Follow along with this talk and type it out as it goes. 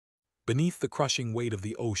Beneath the crushing weight of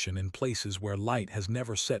the ocean in places where light has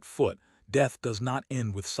never set foot, death does not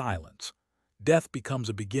end with silence. Death becomes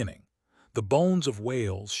a beginning. The bones of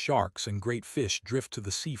whales, sharks, and great fish drift to the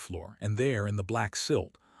seafloor, and there, in the black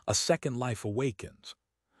silt, a second life awakens.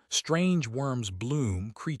 Strange worms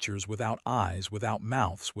bloom, creatures without eyes, without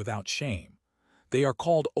mouths, without shame. They are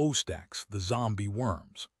called Osedax, the zombie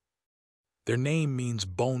worms. Their name means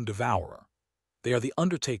bone devourer. They are the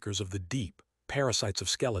undertakers of the deep, parasites of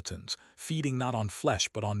skeletons, feeding not on flesh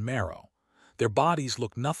but on marrow. Their bodies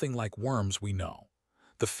look nothing like worms we know.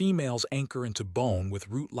 The females anchor into bone with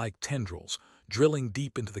root-like tendrils, drilling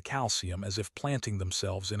deep into the calcium as if planting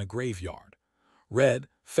themselves in a graveyard. Red,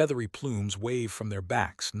 feathery plumes wave from their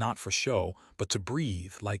backs, not for show, but to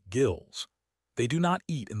breathe like gills. They do not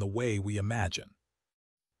eat in the way we imagine.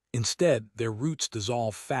 Instead, their roots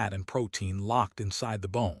dissolve fat and protein locked inside the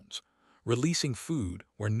bones, releasing food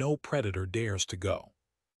where no predator dares to go.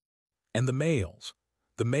 And the males?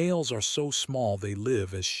 The males are so small they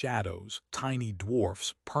live as shadows, tiny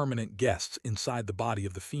dwarfs, permanent guests inside the body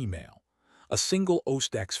of the female. A single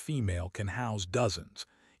Osedax female can house dozens,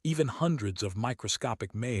 even hundreds of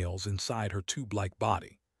microscopic males inside her tube-like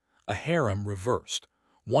body. A harem reversed,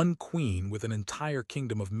 one queen with an entire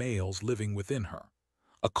kingdom of males living within her.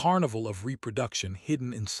 A carnival of reproduction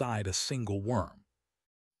hidden inside a single worm.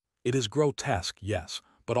 It is grotesque, yes,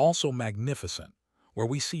 but also magnificent. Where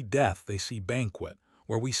we see death, they see banquet.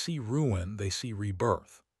 Where we see ruin, they see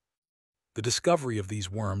rebirth. The discovery of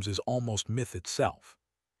these worms is almost myth itself.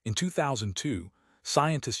 In 2002,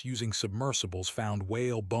 scientists using submersibles found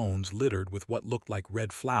whale bones littered with what looked like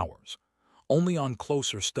red flowers. Only on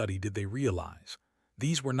closer study did they realize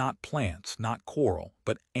these were not plants, not coral,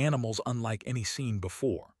 but animals unlike any seen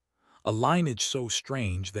before. A lineage so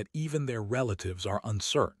strange that even their relatives are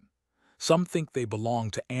uncertain. Some think they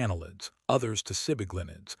belong to annelids, others to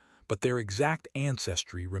sibiglinids, but their exact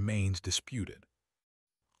ancestry remains disputed.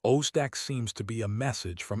 Osedax seems to be a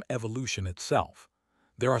message from evolution itself.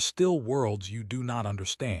 There are still worlds you do not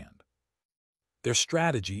understand. Their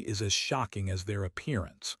strategy is as shocking as their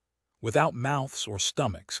appearance. Without mouths or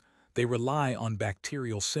stomachs, they rely on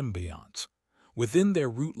bacterial symbionts. Within their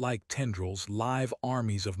root-like tendrils live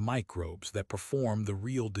armies of microbes that perform the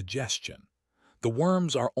real digestion. The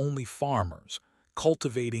worms are only farmers,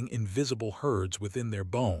 cultivating invisible herds within their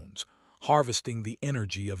bones, harvesting the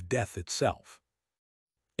energy of death itself.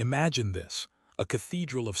 Imagine this, a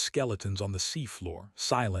cathedral of skeletons on the seafloor,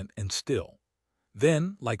 silent and still.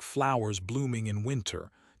 Then, like flowers blooming in winter,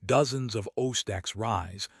 dozens of Osedax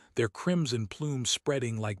rise, their crimson plumes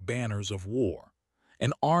spreading like banners of war.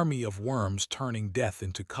 An army of worms turning death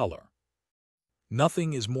into color.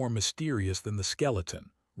 Nothing is more mysterious than the skeleton,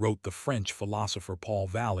 wrote the French philosopher Paul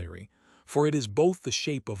Valéry, for it is both the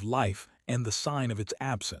shape of life and the sign of its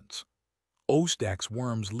absence. Osedax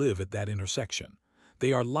worms live at that intersection.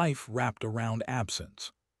 They are life wrapped around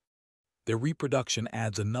absence. Their reproduction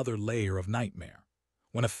adds another layer of nightmare.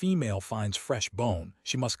 When a female finds fresh bone,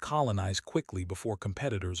 she must colonize quickly before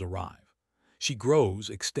competitors arrive. She grows,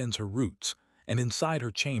 extends her roots, and inside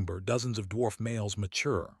her chamber dozens of dwarf males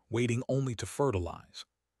mature, waiting only to fertilize.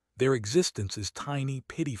 Their existence is tiny,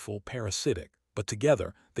 pitiful, parasitic, but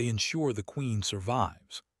together they ensure the queen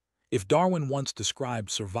survives. If Darwin once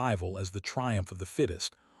described survival as the triumph of the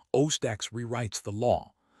fittest, Osedax rewrites the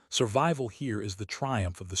law. Survival here is the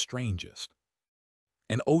triumph of the strangest.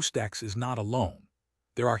 And Osedax is not alone.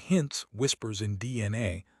 There are hints, whispers in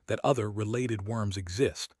DNA, that other related worms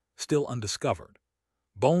exist, still undiscovered.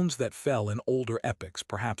 Bones that fell in older epochs,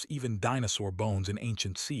 perhaps even dinosaur bones in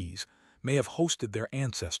ancient seas, may have hosted their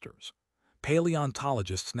ancestors.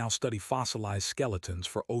 Paleontologists now study fossilized skeletons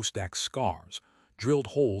for Osedax scars, drilled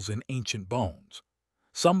holes in ancient bones.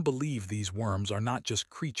 Some believe these worms are not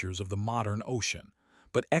just creatures of the modern ocean,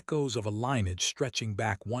 but echoes of a lineage stretching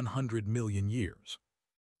back 100 million years.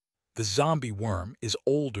 The zombie worm is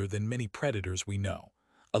older than many predators we know,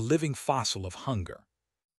 a living fossil of hunger.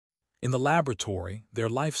 In the laboratory, their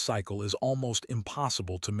life cycle is almost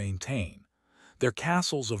impossible to maintain. Their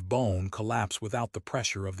castles of bone collapse without the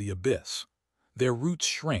pressure of the abyss. Their roots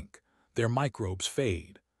shrink, their microbes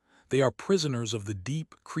fade. They are prisoners of the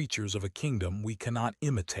deep, creatures of a kingdom we cannot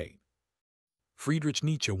imitate. Friedrich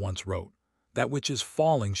Nietzsche once wrote, "That which is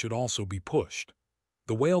falling should also be pushed."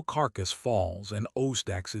 The whale carcass falls, and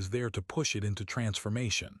Osedax is there to push it into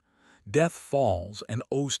transformation. Death falls, and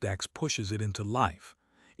Osedax pushes it into life.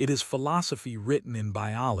 It is philosophy written in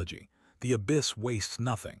biology. The abyss wastes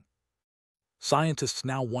nothing. Scientists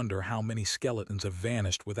now wonder how many skeletons have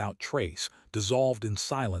vanished without trace, dissolved in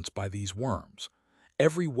silence by these worms.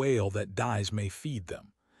 Every whale that dies may feed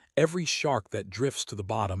them. Every shark that drifts to the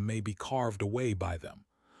bottom may be carved away by them.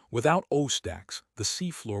 Without Osedax, the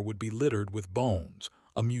seafloor would be littered with bones,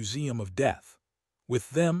 a museum of death. With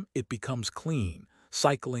them, it becomes clean,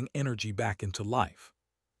 cycling energy back into life.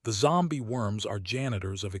 The zombie worms are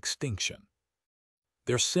janitors of extinction.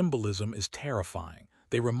 Their symbolism is terrifying.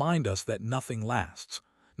 They remind us that nothing lasts.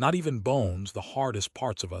 Not even bones, the hardest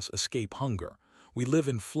parts of us, escape hunger. We live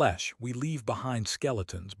in flesh, we leave behind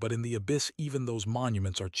skeletons, but in the abyss even those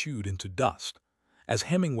monuments are chewed into dust. As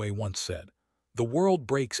Hemingway once said, "The world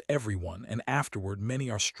breaks everyone, and afterward many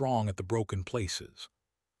are strong at the broken places."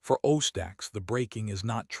 For Osedax, the breaking is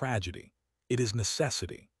not tragedy, it is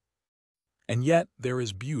necessity. And yet there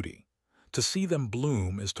is beauty. To see them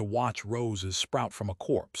bloom is to watch roses sprout from a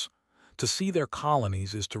corpse. To see their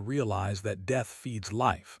colonies is to realize that death feeds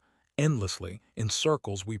life, endlessly, in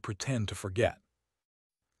circles we pretend to forget.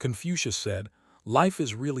 Confucius said, "Life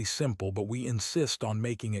is really simple, but we insist on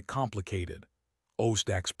making it complicated."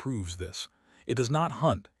 Osedax proves this. It does not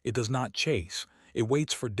hunt, it does not chase, it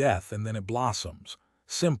waits for death and then it blossoms.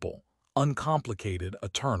 Simple, uncomplicated,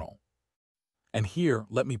 eternal. And here,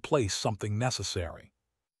 let me place something necessary.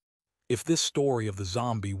 If this story of the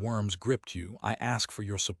zombie worms gripped you, I ask for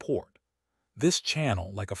your support. This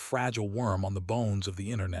channel, like a fragile worm on the bones of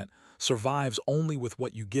the internet, survives only with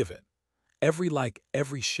what you give it. Every like,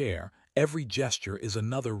 every share, every gesture is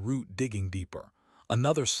another root digging deeper,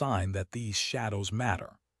 another sign that these shadows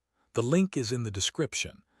matter. The link is in the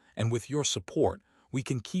description, and with your support, we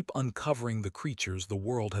can keep uncovering the creatures the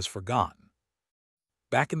world has forgotten.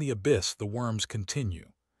 Back in the abyss, the worms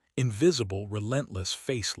continue. Invisible, relentless,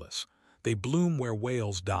 faceless. They bloom where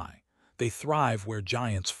whales die. They thrive where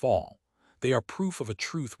giants fall. They are proof of a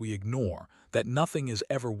truth we ignore, that nothing is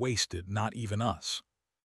ever wasted, not even us.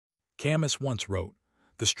 Camus once wrote,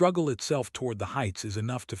 "The struggle itself toward the heights is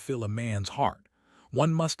enough to fill a man's heart.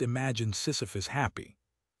 One must imagine Sisyphus happy."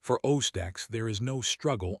 For Osedax, there is no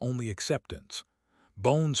struggle, only acceptance.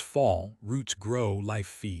 Bones fall, roots grow, life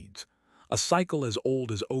feeds. A cycle as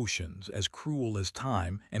old as oceans, as cruel as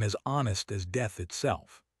time, and as honest as death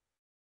itself.